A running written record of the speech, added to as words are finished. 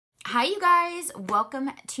Hi you guys,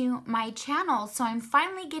 welcome to my channel. So I'm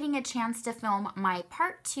finally getting a chance to film my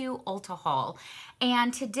part 2 Ulta haul.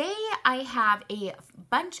 And today I have a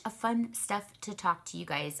bunch of fun stuff to talk to you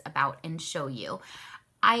guys about and show you.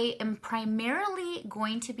 I am primarily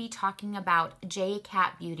going to be talking about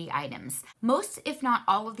J.Cat Beauty items. Most, if not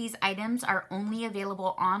all of these items are only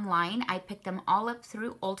available online. I picked them all up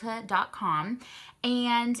through Ulta.com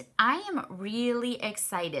and I am really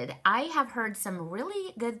excited. I have heard some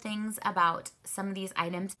really good things about some of these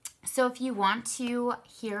items. So if you want to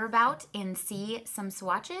hear about and see some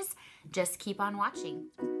swatches, just keep on watching.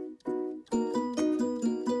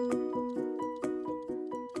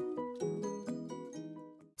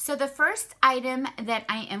 So the first item that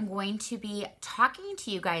I am going to be talking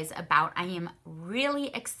to you guys about, I am really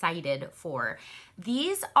excited for.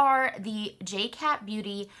 These are the J.Cat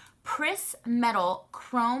Beauty Pris-Metal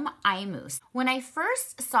Chrome Eye Mousse. When I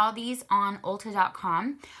first saw these on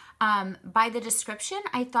Ulta.com, by the description,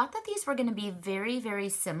 I thought that these were going to be very, very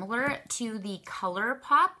similar to the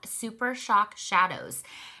ColourPop Super Shock Shadows.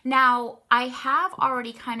 Now, I have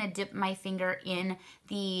already kind of dipped my finger in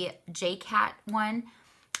the J.Cat one.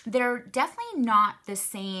 They're definitely not the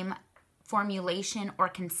same formulation or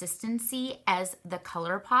consistency as the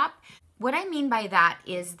ColourPop. What I mean by that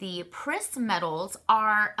is the Pris-Metals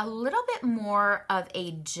are a little bit more of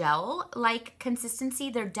a gel-like consistency.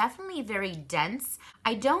 They're definitely very dense.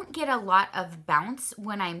 I don't get a lot of bounce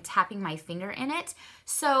when I'm tapping my finger in it.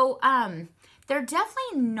 So they're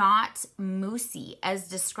definitely not moussey as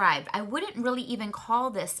described. I wouldn't really even call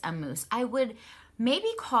this a mousse. I would maybe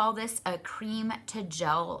call this a cream to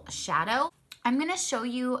gel shadow. I'm gonna show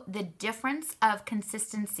you the difference of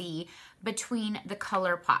consistency between the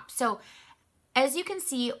ColourPop. So as you can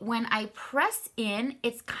see, when I press in,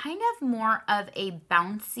 it's kind of more of a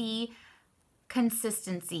bouncy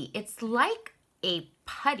consistency. It's like a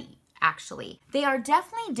putty, actually. They are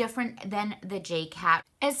definitely different than the J.Cat.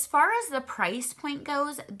 As far as the price point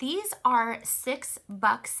goes, these are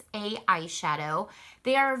 $6 a eyeshadow.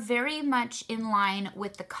 They are very much in line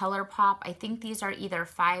with the ColourPop. I think these are either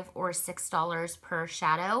 $5 or $6 per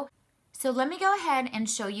shadow. So let me go ahead and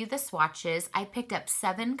show you the swatches. I picked up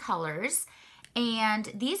 7 colors.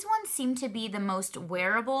 And these ones seem to be the most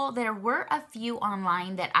wearable. There were a few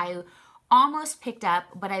online that I almost picked up,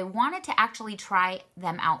 but I wanted to actually try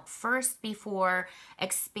them out first before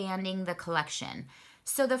expanding the collection.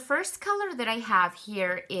 So the first color that I have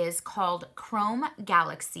here is called Chrome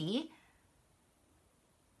Galaxy.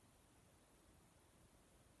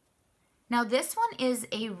 Now this one is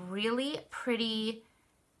a really pretty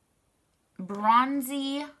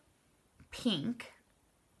bronzy pink.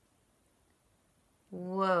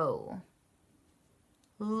 Whoa.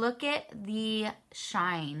 Look at the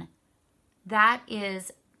shine. That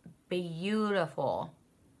is beautiful.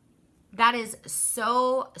 That is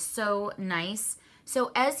so, so nice.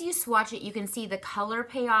 So as you swatch it, you can see the color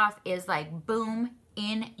payoff is like boom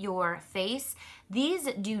in your face. These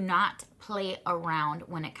do not play around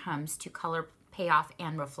when it comes to color payoff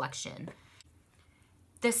and reflection.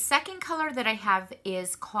 The second color that I have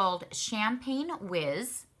is called Champagne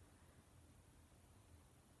Whiz.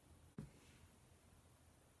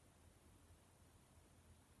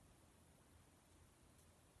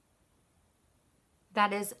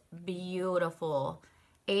 That is beautiful.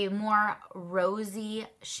 A more rosy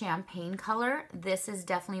champagne color. This is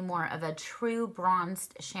definitely more of a true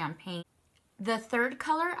bronzed champagne. The third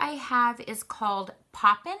color I have is called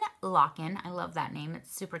Poppin' Lockin'. I love that name.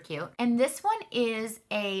 It's super cute. And this one is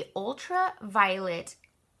a ultraviolet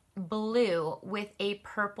blue with a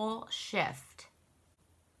purple shift.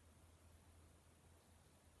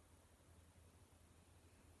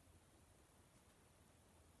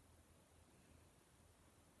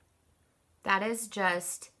 That is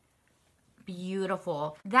just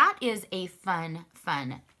beautiful. That is a fun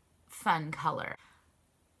color.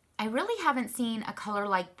 I really haven't seen a color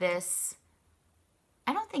like this,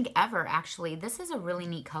 I don't think ever actually. This is a really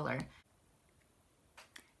neat color.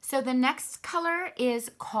 So the next color is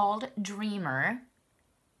called Dreamer.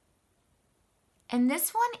 And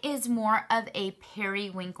this one is more of a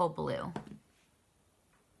periwinkle blue.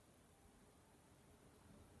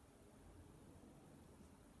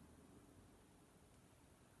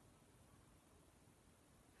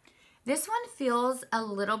 This one feels a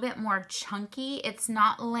little bit more chunky. It's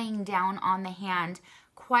not laying down on the hand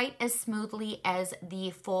quite as smoothly as the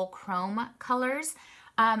full chrome colors.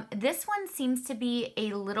 This one seems to be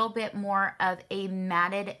a little bit more of a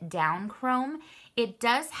matted down chrome. It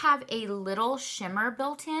does have a little shimmer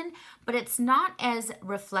built in, but it's not as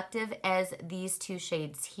reflective as these two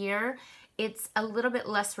shades here. It's a little bit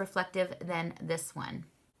less reflective than this one.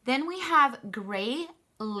 Then we have Gray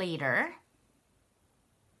Later.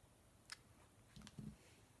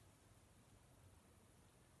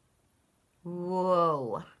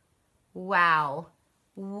 Whoa. Wow.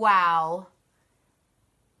 Wow.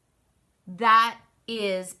 That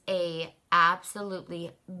is a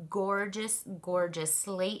absolutely gorgeous, gorgeous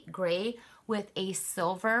slate gray with a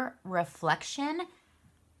silver reflection.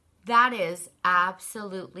 That is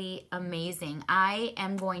absolutely amazing. I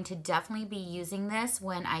am going to definitely be using this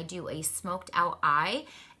when I do a smoked out eye,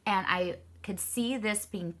 and I could see this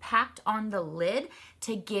being packed on the lid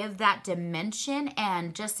to give that dimension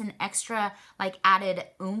and just an extra like added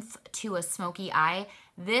oomph to a smoky eye.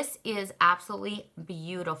 This is absolutely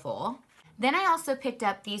beautiful. Then I also picked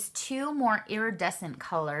up these two more iridescent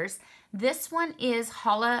colors. This one is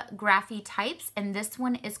holography types, and this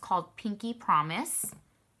one is called Pinky Promise.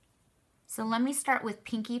 So let me start with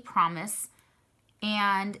Pinky Promise.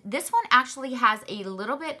 And this one actually has a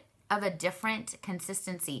little bit of a different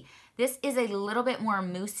consistency. This is a little bit more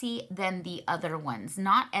moussey than the other ones,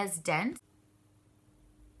 not as dense.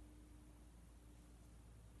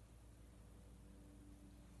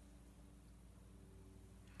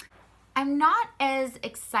 I'm not as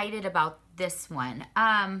excited about this one.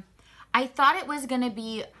 I thought it was gonna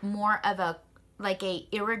be more of a like a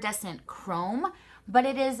iridescent chrome, but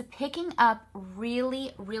it is picking up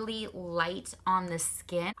really, really light on the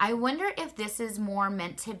skin. I wonder if this is more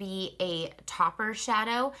meant to be a topper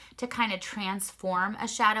shadow to kind of transform a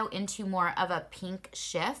shadow into more of a pink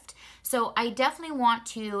shift. So I definitely want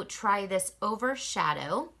to try this over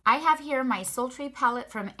shadow. I have here my Sultry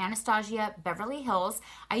palette from Anastasia Beverly Hills.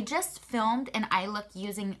 I just filmed an eye look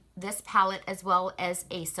using this palette as well as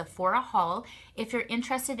a Sephora haul. If you're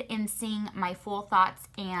interested in seeing my full thoughts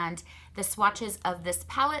and the swatches of this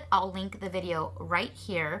palette, I'll link the video right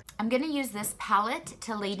here. I'm going to use this palette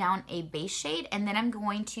to lay down a base shade, and then I'm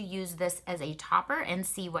going to use this as a topper and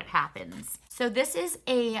see what happens. So this is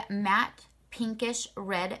a matte pinkish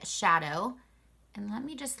red shadow, and let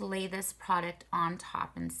me just lay this product on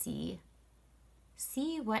top and see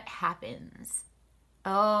what happens.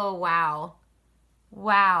 Oh, wow.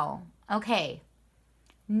 Wow. Okay.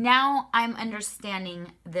 Now I'm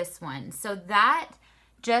understanding this one. So that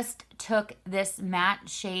just took this matte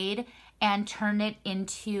shade and turned it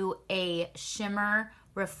into a shimmer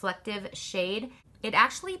reflective shade. It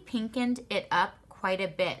actually pinkened it up quite a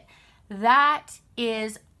bit. That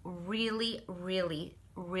is really, really,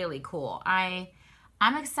 really cool. I'm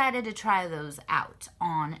excited to try those out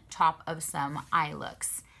on top of some eye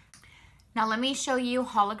looks. Now let me show you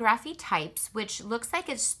holography types, which looks like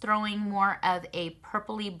it's throwing more of a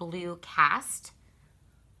purpley blue cast.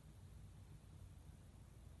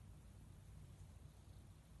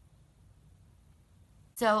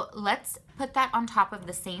 So let's put that on top of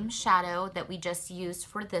the same shadow that we just used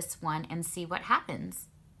for this one and see what happens.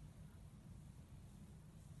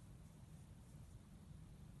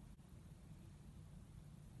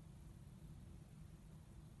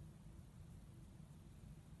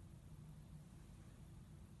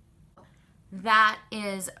 That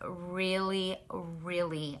is really,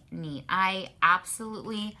 really neat. I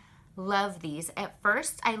absolutely love these. At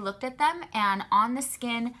first, I looked at them and on the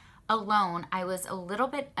skin alone, I was a little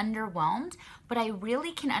bit underwhelmed, but I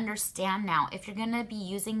really can understand now if you're gonna be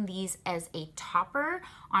using these as a topper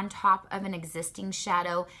on top of an existing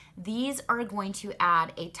shadow, these are going to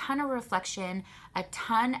add a ton of reflection, a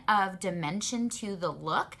ton of dimension to the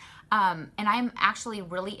look. And I'm actually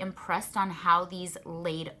really impressed on how these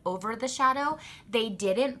laid over the shadow. They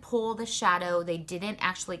didn't pull the shadow. They didn't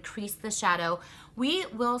actually crease the shadow. We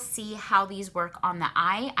will see how these work on the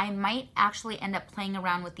eye. I might actually end up playing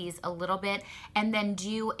around with these a little bit and then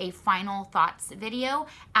do a final thoughts video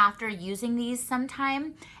after using these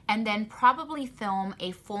sometime, and then probably film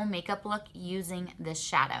a full makeup look using this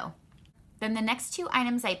shadow. Then the next two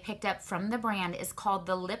items I picked up from the brand is called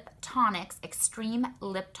the Liptonix Extreme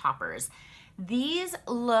Lip Toppers. These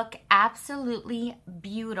look absolutely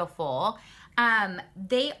beautiful.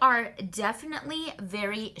 They are definitely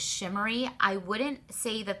very shimmery. I wouldn't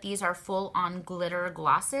say that these are full on glitter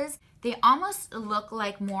glosses. They almost look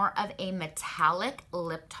like more of a metallic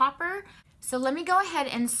lip topper. So let me go ahead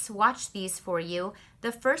and swatch these for you.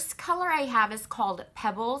 The first color I have is called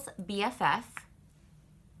Pebbles BFF.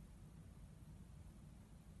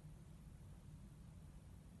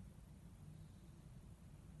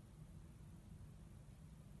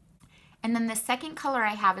 And then the second color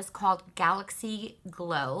I have is called Galaxy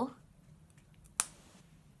Glow.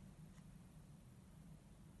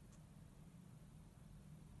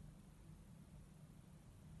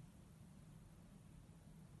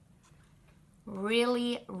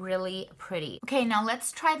 really, really pretty. Okay, now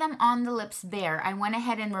let's try them on the lips bare. I went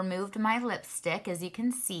ahead and removed my lipstick, as you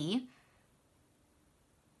can see.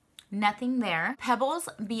 Nothing there. Pebbles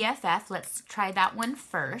BFF, let's try that one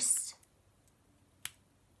first.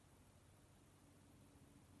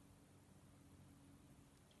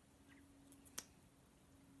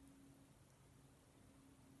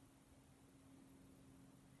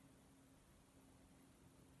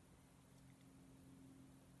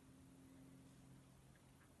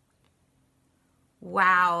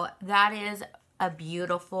 Wow, that is a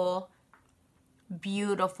beautiful,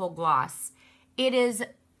 beautiful gloss. It is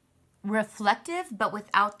reflective, but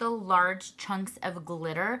without the large chunks of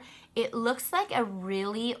glitter. It looks like a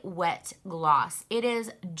really wet gloss. It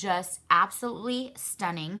is just absolutely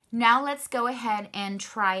stunning. Now let's go ahead and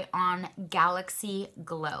try on Galaxy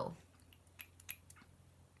Glow.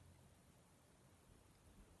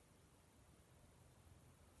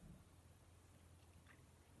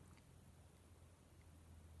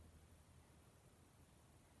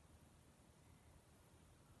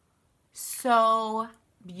 So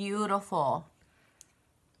beautiful.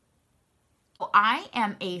 I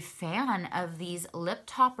am a fan of these lip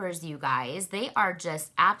toppers, you guys. They are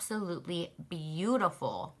just absolutely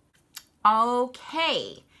beautiful.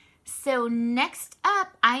 Okay, so next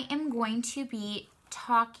up, I am going to be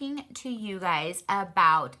talking to you guys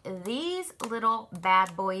about these little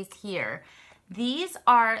bad boys here. These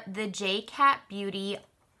are the J.Cat Beauty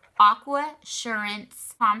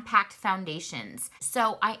Aquasurance Compact Foundations.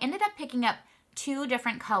 So I ended up picking up two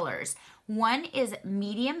different colors. One is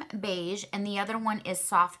medium beige and the other one is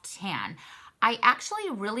soft tan. I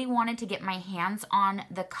actually really wanted to get my hands on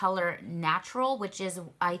the color Natural, which is,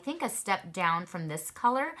 I think, a step down from this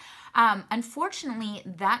color. Unfortunately,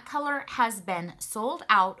 that color has been sold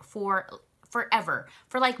out for forever,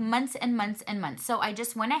 for like months and months and months. So I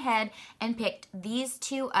just went ahead and picked these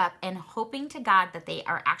two up and hoping to God that they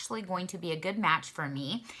are actually going to be a good match for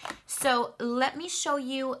me. So let me show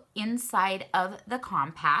you inside of the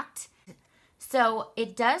compact. So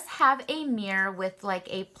it does have a mirror with like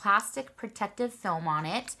a plastic protective film on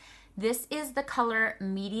it. This is the color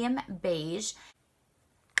medium beige.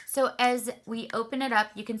 So as we open it up,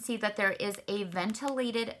 you can see that there is a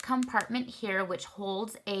ventilated compartment here which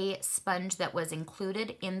holds a sponge that was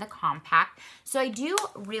included in the compact. So I do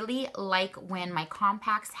really like when my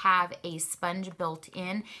compacts have a sponge built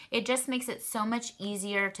in. It just makes it so much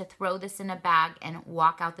easier to throw this in a bag and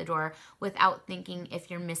walk out the door without thinking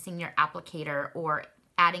if you're missing your applicator or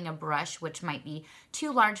adding a brush, which might be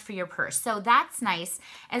too large for your purse. So that's nice.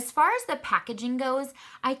 As far as the packaging goes,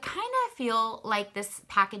 I kind of feel like this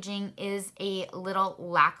packaging is a little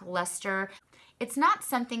lackluster. It's not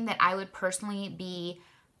something that I would personally be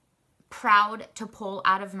proud to pull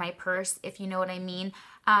out of my purse, if you know what I mean.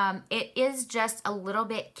 It is just a little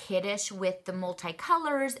bit kiddish with the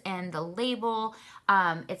multicolors and the label.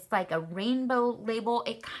 It's like a rainbow label.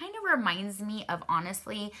 It kind of reminds me of,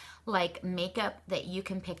 honestly, like makeup that you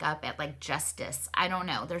can pick up at like Justice. I don't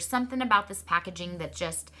know. There's something about this packaging that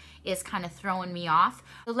just is kind of throwing me off.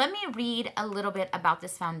 So let me read a little bit about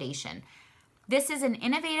this foundation. This is an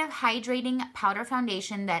innovative hydrating powder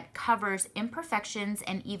foundation that covers imperfections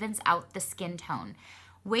and evens out the skin tone.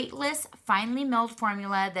 Weightless, finely milled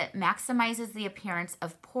formula that maximizes the appearance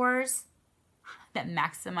of pores. That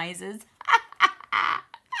maximizes.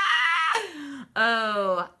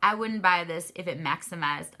 Oh, I wouldn't buy this if it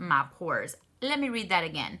maximized my pores. Let me read that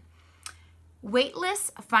again.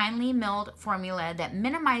 Weightless, finely milled formula that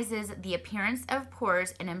minimizes the appearance of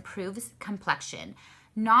pores and improves complexion.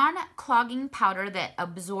 Non-clogging powder that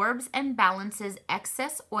absorbs and balances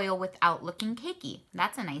excess oil without looking cakey.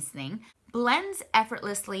 That's a nice thing. Blends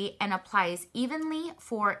effortlessly and applies evenly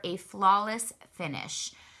for a flawless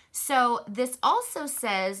finish. So this also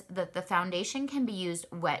says that the foundation can be used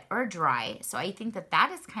wet or dry. So I think that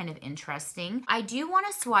that is kind of interesting. I do want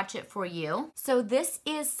to swatch it for you. So this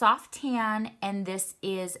is soft tan and this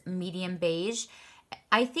is medium beige.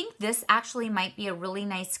 I think this actually might be a really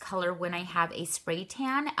nice color when I have a spray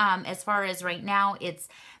tan. As far as right now, it's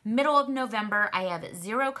middle of November. I have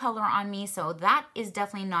zero color on me, so that is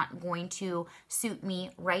definitely not going to suit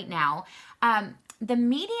me right now. The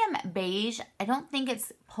medium beige, I don't think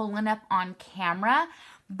it's pulling up on camera,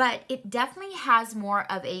 but it definitely has more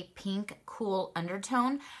of a pink, cool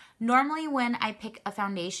undertone. Normally when I pick a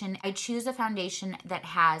foundation, I choose a foundation that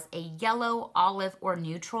has a yellow, olive, or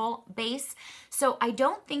neutral base. So I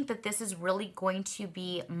don't think that this is really going to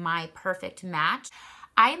be my perfect match.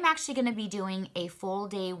 I'm actually going to be doing a full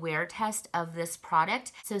day wear test of this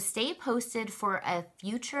product. So stay posted for a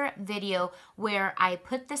future video where I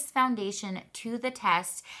put this foundation to the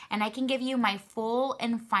test and I can give you my full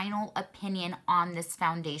and final opinion on this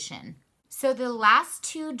foundation. So the last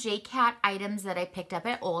two J.Cat items that I picked up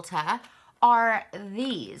at Ulta are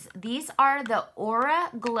these. These are the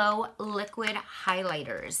Aura Glow Liquid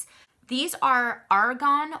Highlighters. These are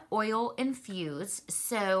argan oil infused,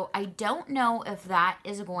 so I don't know if that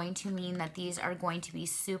is going to mean that these are going to be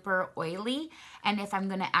super oily and if I'm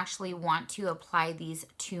going to actually want to apply these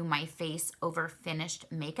to my face over finished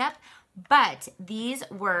makeup, but these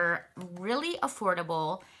were really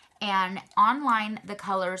affordable and online the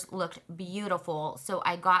colors looked beautiful, so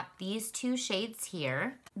I got these two shades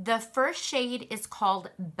here. The first shade is called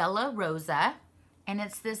Bella Rosa, and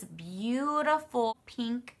it's this beautiful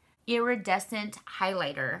pink iridescent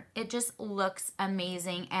highlighter. It just looks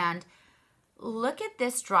amazing, and look at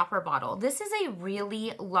this dropper bottle. This is a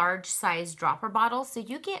really large size dropper bottle, so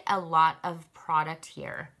you get a lot of product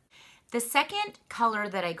here. The second color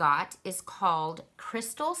that I got is called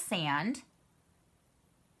Crystal Sand,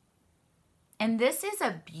 and this is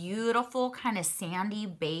a beautiful kind of sandy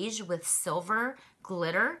beige with silver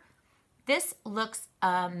glitter. This looks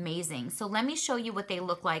amazing. So let me show you what they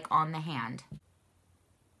look like on the hand.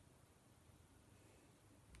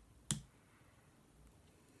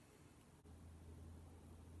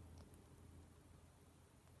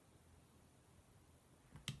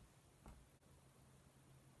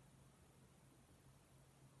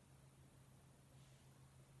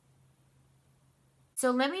 So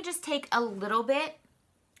let me just take a little bit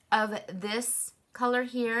of this color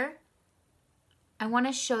here. I want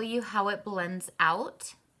to show you how it blends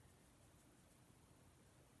out.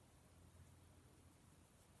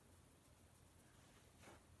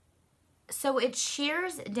 So it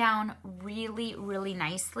shears down really, really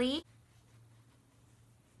nicely.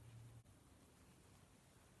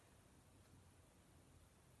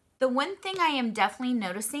 The one thing I am definitely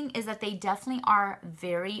noticing is that they definitely are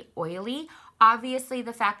very oily. Obviously,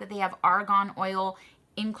 the fact that they have argan oil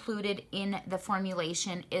included in the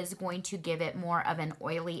formulation is going to give it more of an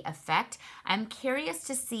oily effect. I'm curious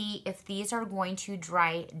to see if these are going to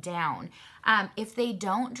dry down. If they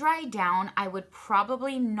don't dry down, I would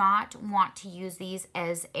probably not want to use these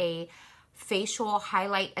as a facial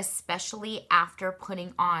highlight, especially after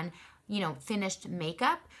putting on, finished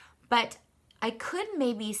makeup. But I could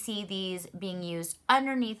maybe see these being used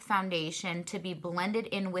underneath foundation to be blended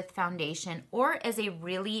in with foundation or as a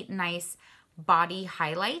really nice body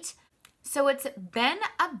highlight. So it's been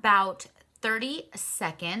about 30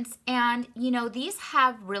 seconds and these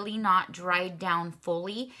have really not dried down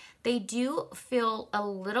fully. They do feel a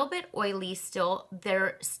little bit oily still.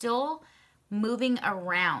 They're still moving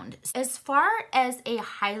around. As far as a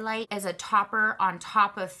highlight, as a topper on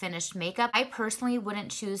top of finished makeup, I personally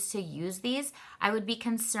wouldn't choose to use these. I would be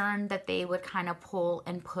concerned that they would kind of pull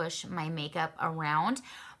and push my makeup around.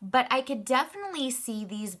 But I could definitely see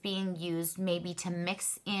these being used maybe to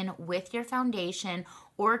mix in with your foundation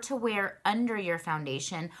or to wear under your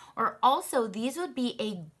foundation. Or also, these would be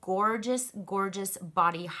a gorgeous, gorgeous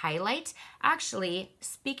body highlight. Actually,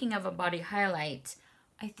 speaking of a body highlight,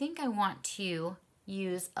 I think I want to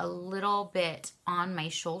use a little bit on my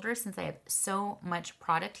shoulder since I have so much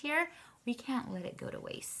product here. We can't let it go to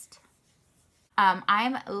waste.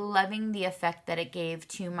 I'm loving the effect that it gave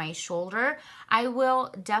to my shoulder. I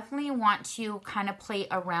will definitely want to kind of play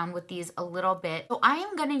around with these a little bit. So I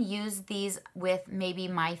am going to use these with maybe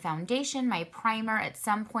my foundation, my primer at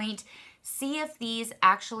some point, see if these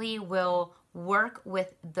actually will work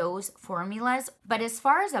with those formulas. But as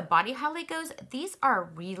far as a body highlight goes, these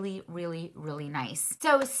are really, really, really nice.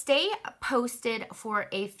 So stay posted for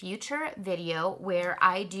a future video where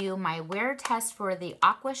I do my wear test for the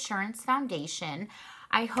Aquasurance foundation.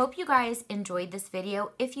 I hope you guys enjoyed this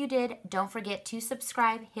video. If you did, don't forget to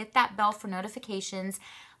subscribe, hit that bell for notifications,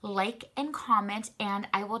 like and comment, and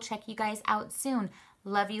I will check you guys out soon.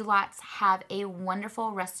 Love you lots. Have a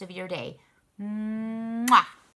wonderful rest of your day. Mwah!